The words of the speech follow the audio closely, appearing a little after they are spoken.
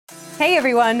Hey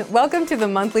everyone, welcome to the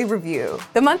Monthly Review,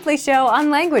 the monthly show on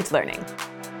language learning,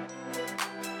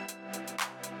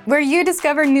 where you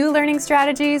discover new learning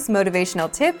strategies,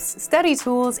 motivational tips, study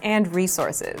tools, and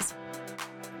resources.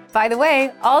 By the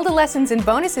way, all the lessons and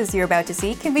bonuses you're about to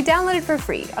see can be downloaded for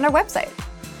free on our website.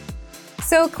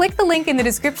 So click the link in the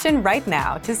description right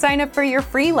now to sign up for your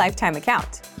free lifetime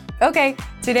account. Okay,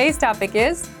 today's topic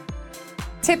is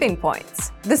tipping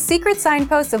points, the secret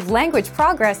signposts of language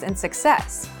progress and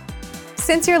success.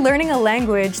 Since you're learning a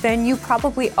language, then you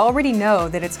probably already know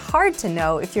that it's hard to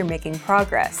know if you're making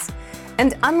progress.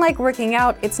 And unlike working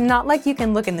out, it's not like you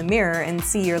can look in the mirror and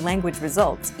see your language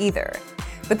results either.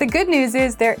 But the good news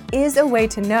is there is a way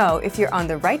to know if you're on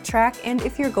the right track and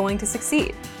if you're going to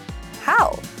succeed.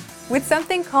 How? With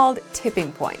something called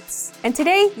tipping points. And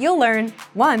today you'll learn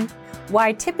 1.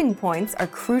 Why tipping points are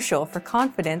crucial for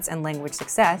confidence and language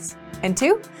success, and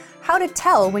 2. How to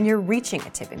tell when you're reaching a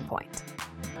tipping point.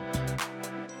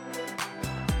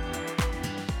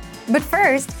 But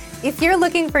first, if you're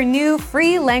looking for new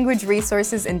free language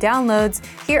resources and downloads,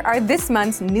 here are this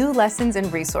month's new lessons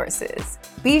and resources.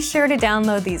 Be sure to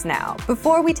download these now,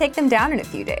 before we take them down in a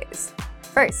few days.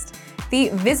 First, the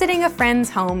Visiting a Friend's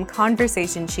Home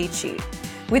Conversation Cheat Sheet.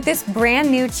 With this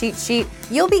brand new cheat sheet,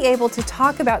 you'll be able to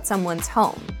talk about someone's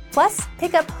home, plus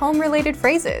pick up home-related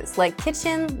phrases like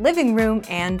kitchen, living room,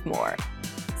 and more.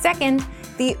 Second,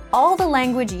 the All the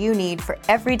Language You Need for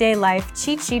Everyday Life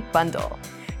Cheat Sheet Bundle.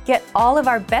 Get all of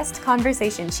our best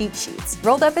conversation cheat sheets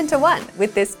rolled up into one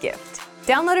with this gift.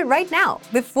 Download it right now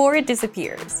before it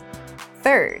disappears.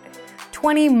 Third,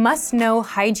 20 must-know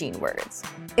hygiene words.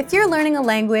 If you're learning a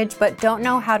language but don't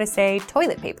know how to say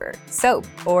toilet paper, soap,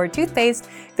 or toothpaste,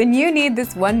 then you need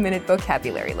this 1-minute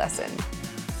vocabulary lesson.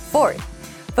 Fourth,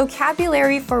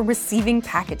 vocabulary for receiving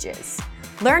packages.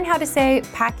 Learn how to say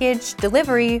package,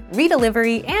 delivery,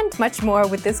 redelivery, and much more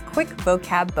with this quick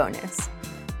vocab bonus.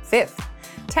 Fifth,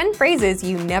 10 phrases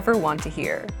you never want to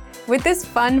hear. With this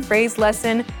fun phrase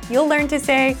lesson, you'll learn to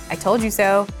say, I told you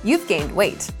so, you've gained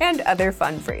weight, and other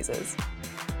fun phrases.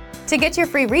 To get your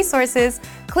free resources,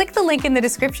 click the link in the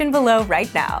description below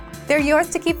right now. They're yours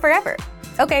to keep forever.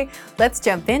 Okay, let's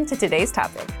jump into today's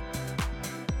topic.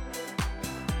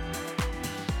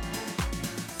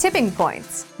 Tipping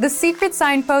points, the secret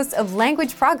signposts of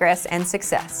language progress and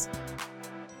success.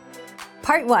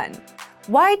 Part 1.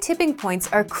 Why tipping points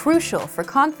are crucial for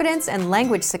confidence and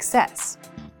language success.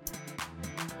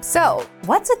 So,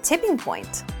 what's a tipping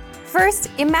point? First,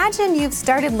 imagine you've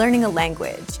started learning a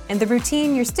language, and the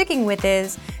routine you're sticking with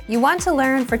is you want to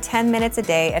learn for 10 minutes a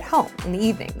day at home in the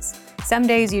evenings. Some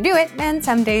days you do it, and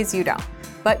some days you don't,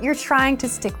 but you're trying to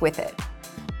stick with it.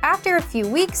 After a few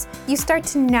weeks, you start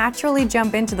to naturally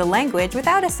jump into the language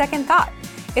without a second thought.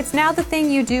 It's now the thing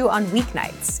you do on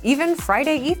weeknights, even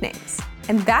Friday evenings.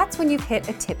 And that's when you've hit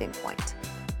a tipping point.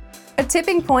 A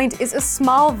tipping point is a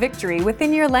small victory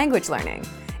within your language learning.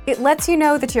 It lets you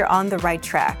know that you're on the right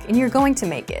track and you're going to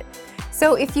make it.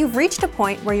 So if you've reached a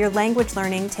point where your language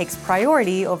learning takes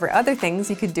priority over other things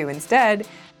you could do instead,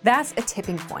 that's a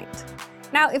tipping point.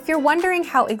 Now, if you're wondering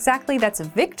how exactly that's a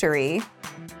victory,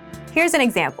 here's an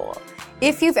example.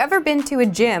 If you've ever been to a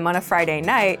gym on a Friday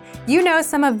night, you know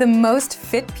some of the most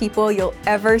fit people you'll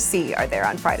ever see are there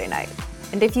on Friday night.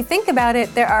 And if you think about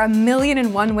it, there are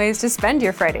 1,000,001 ways to spend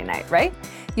your Friday night, right?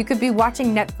 You could be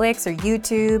watching Netflix or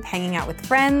YouTube, hanging out with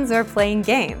friends, or playing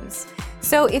games.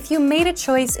 So if you made a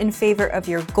choice in favor of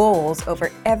your goals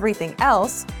over everything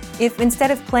else, if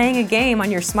instead of playing a game on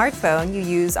your smartphone, you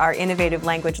use our innovative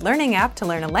language learning app to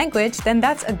learn a language, then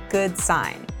that's a good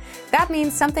sign. That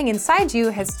means something inside you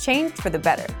has changed for the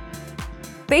better.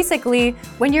 Basically,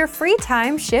 when your free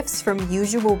time shifts from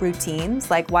usual routines,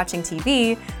 like watching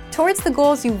TV, towards the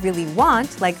goals you really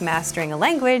want, like mastering a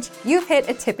language, you've hit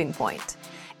a tipping point.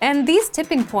 And these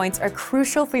tipping points are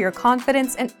crucial for your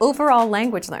confidence and overall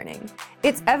language learning.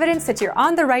 It's evidence that you're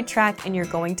on the right track and you're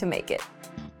going to make it.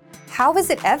 How is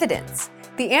it evidence?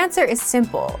 The answer is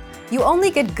simple. You only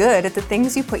get good at the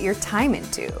things you put your time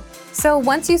into. So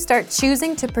once you start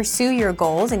choosing to pursue your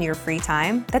goals in your free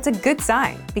time, that's a good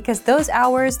sign, because those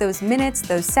hours, those minutes,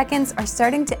 those seconds are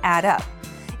starting to add up.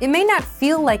 It may not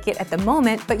feel like it at the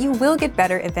moment, but you will get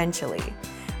better eventually.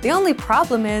 The only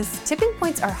problem is tipping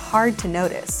points are hard to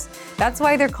notice. That's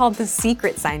why they're called the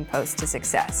secret signpost to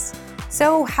success.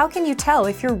 So how can you tell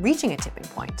if you're reaching a tipping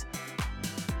point?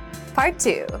 Part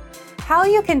 2. How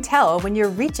you can tell when you're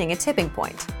reaching a tipping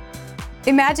point.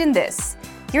 Imagine this.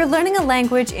 You're learning a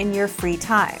language in your free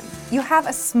time. You have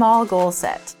a small goal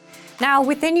set. Now,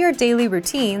 within your daily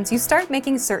routines, you start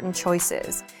making certain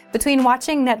choices. Between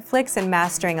watching Netflix and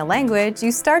mastering a language,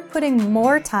 you start putting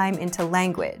more time into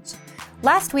language.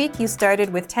 Last week, you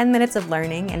started with 10 minutes of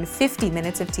learning and 50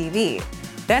 minutes of TV.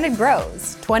 Then it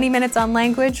grows, 20 minutes on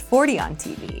language, 40 on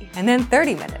TV, and then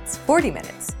 30 minutes, 40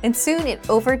 minutes, and soon it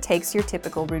overtakes your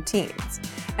typical routines.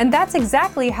 And that's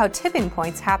exactly how tipping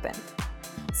points happen.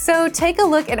 So take a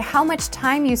look at how much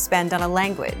time you spend on a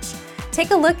language.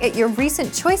 Take a look at your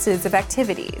recent choices of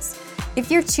activities. If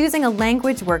you're choosing a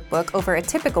language workbook over a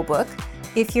typical book,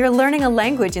 if you're learning a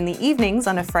language in the evenings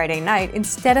on a Friday night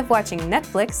instead of watching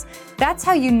Netflix, that's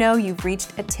how you know you've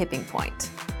reached a tipping point.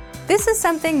 This is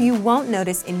something you won't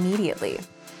notice immediately.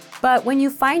 But when you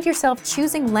find yourself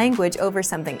choosing language over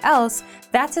something else,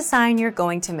 that's a sign you're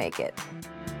going to make it.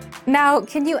 Now,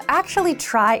 can you actually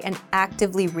try and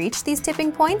actively reach these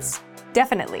tipping points?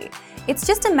 Definitely. It's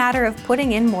just a matter of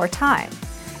putting in more time.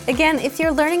 Again, if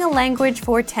you're learning a language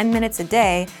for 10 minutes a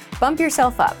day, bump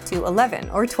yourself up to 11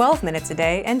 or 12 minutes a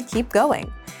day and keep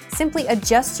going. Simply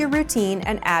adjust your routine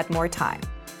and add more time.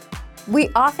 We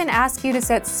often ask you to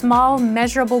set small,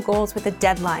 measurable goals with a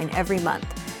deadline every month.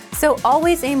 So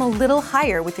always aim a little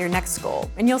higher with your next goal,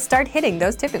 and you'll start hitting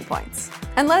those tipping points.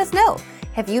 And let us know,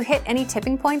 have you hit any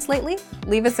tipping points lately?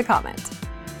 Leave us a comment.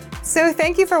 So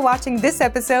thank you for watching this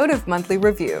episode of Monthly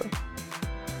Review.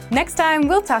 Next time,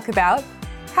 we'll talk about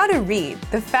how to read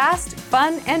the fast,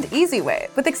 fun, and easy way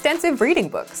with extensive reading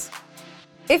books.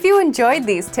 If you enjoyed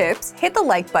these tips, hit the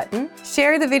like button,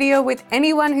 share the video with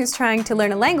anyone who's trying to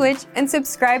learn a language, and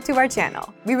subscribe to our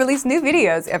channel. We release new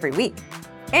videos every week.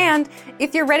 And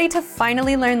if you're ready to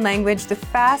finally learn language the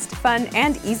fast, fun,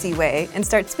 and easy way and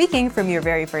start speaking from your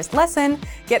very first lesson,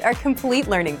 get our complete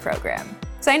learning program.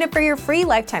 Sign up for your free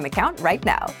lifetime account right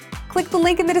now. Click the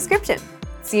link in the description.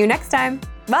 See you next time.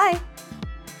 Bye!